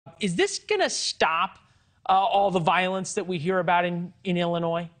Is this going to stop all the violence that we hear about in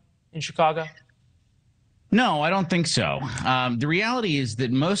Illinois, in Chicago? No, I don't think so. The reality is that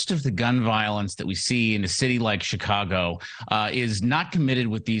most of the gun violence that we see in a city like Chicago is not committed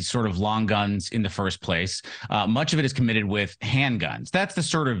with these sort of long guns in the first place. Much of it is committed with handguns. That's the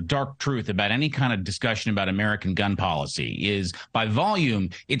sort of dark truth about any kind of discussion about American gun policy is by volume,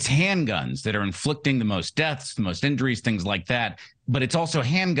 it's handguns that are inflicting the most deaths, the most injuries, things like that. But it's also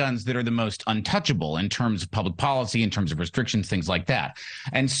handguns that are the most untouchable in terms of public policy, in terms of restrictions, things like that.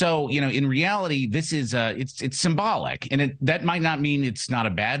 And so, in reality, this is it's symbolic, and that might not mean it's not a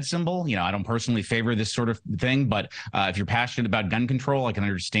bad symbol. I don't personally favor this sort of thing, but if you're passionate about gun control, I can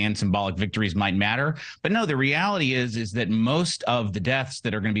understand symbolic victories might matter. But no, the reality is that most of the deaths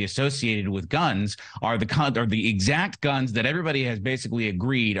that are going to be associated with guns are the exact guns that everybody has basically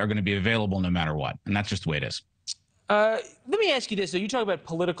agreed are going to be available no matter what, and that's just the way it is. Let me ask you this. So you talk about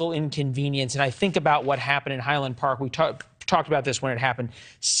political inconvenience, and I think about what happened in Highland Park. We talked about this when it happened.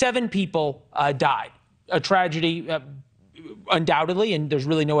 7 people died. A tragedy, undoubtedly, and there's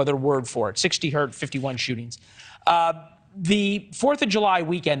really no other word for it. 60 hurt, 51 shootings. The 4th of July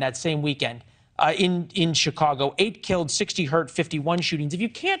weekend, that same weekend, in Chicago, 8 killed, 60 hurt, 51 shootings. If you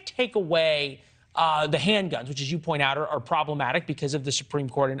can't take away the handguns, which, as you point out, are problematic because of the Supreme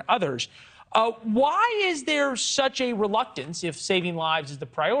Court and others, why is there such a reluctance, if saving lives is the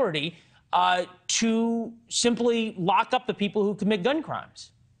priority, to simply lock up the people who commit gun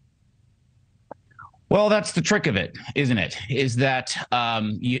crimes? Well, that's the trick of it, isn't it? Is that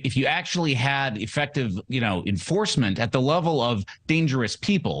if you actually had effective, enforcement at the level of dangerous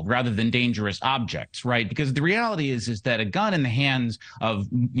people rather than dangerous objects, right? Because the reality is that a gun in the hands of,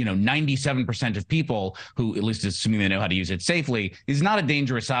 97% of people who, at least assuming they know how to use it safely, is not a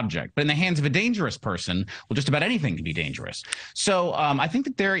dangerous object. But in the hands of a dangerous person, well, just about anything can be dangerous. So I think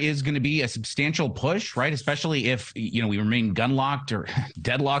that there is going to be a substantial push, right? Especially if, we remain gun-locked or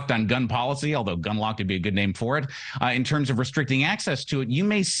deadlocked on gun policy, although gun-locked would be a good name for it, in terms of restricting access to it. You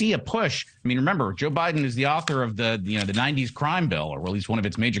may see a push. I mean, remember, Joe Biden is the author of the 90s crime bill, or at least one of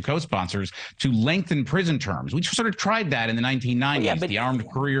its major co-sponsors, to lengthen prison terms. We sort of tried that in the 1990s, the Armed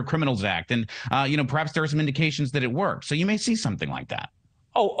Career Criminals Act. And, perhaps there are some indications that it worked. So you may see something like that.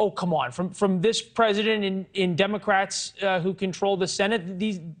 Oh, come on. From this president in Democrats who control the Senate,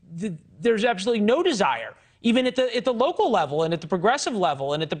 there's absolutely no desire, even at the local level and at the progressive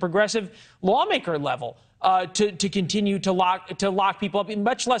level and at the progressive lawmaker level, to continue to lock people up, and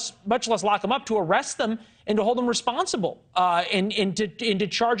much less lock them up, to arrest them and to hold them responsible, and to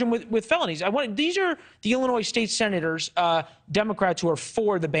charge them with felonies. These are the Illinois state senators, Democrats, who are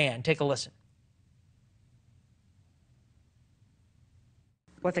for the ban. Take a listen.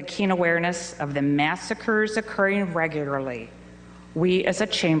 With a keen awareness of the massacres occurring regularly, we as a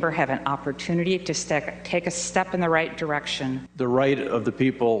chamber have an opportunity to take a step in the right direction. The right of the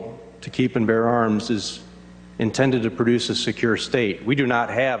people to keep and bear arms is intended to produce a secure state. We do not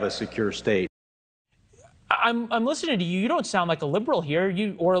have a secure state. I'm listening to you. You don't sound like a liberal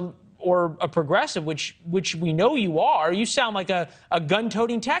here, or a progressive, which we know you are. You sound like a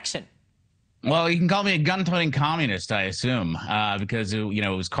gun-toting Texan. Well, you can call me a gun-toting communist, I assume, because, it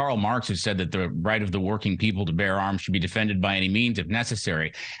was Karl Marx who said that the right of the working people to bear arms should be defended by any means if necessary.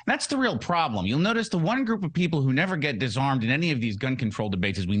 And that's the real problem. You'll notice the one group of people who never get disarmed in any of these gun control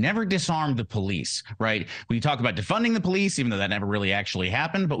debates is we never disarm the police, right? We talk about defunding the police, even though that never really actually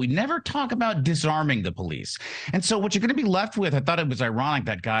happened, but we never talk about disarming the police. And so what you're going to be left with, I thought it was ironic,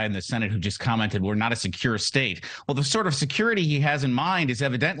 that guy in the Senate who just commented, we're not a secure state. Well, the sort of security he has in mind is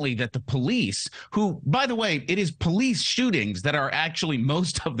evidently that the police, who, by the way, it is police shootings that are actually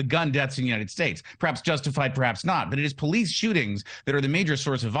most of the gun deaths in the United States, perhaps justified, perhaps not, but it is police shootings that are the major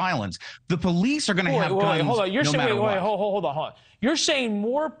source of violence. The police are going to have guns. Hold on. Hold on. You're saying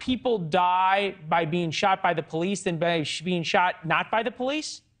more people die by being shot by the police than by being shot not by the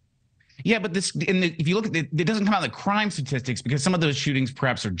police? Yeah, but if you look at it, it doesn't come out of the crime statistics because some of those shootings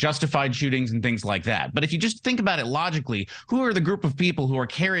perhaps are justified shootings and things like that. But if you just think about it logically, who are the group of people who are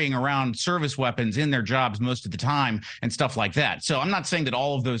carrying around service weapons in their jobs most of the time and stuff like that? So I'm not saying that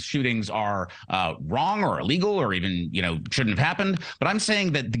all of those shootings are wrong or illegal or even, shouldn't have happened. But I'm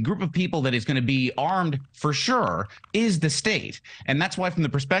saying that the group of people that is going to be armed for sure is the state. And that's why, from the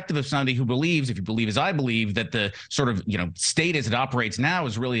perspective of somebody who believes, if you believe as I believe, that the sort of, state as it operates now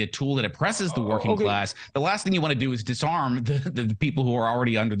is really a tool that oppresses the working class, the last thing you want to do is disarm the people who are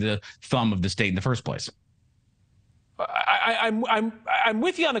already under the thumb of the state in the first place. I'm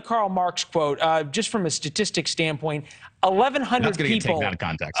with you on the Karl Marx quote. Just from a statistics standpoint, 1,100 people take that out of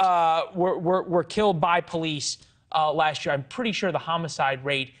context. Were killed by police last year. I'm pretty sure the homicide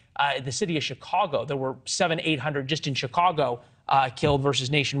rate in the city of Chicago, there were 800 just in Chicago killed versus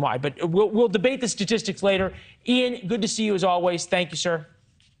nationwide. But we'll debate the statistics later. Ian, good to see you as always. Thank you, sir.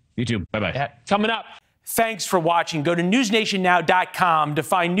 You too. Bye-bye. Coming up, thanks for watching. Go to newsnationnow.com to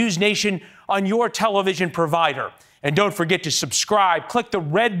find News Nation on your television provider. And don't forget to subscribe. Click the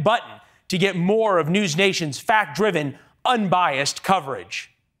red button to get more of News Nation's fact-driven, unbiased coverage.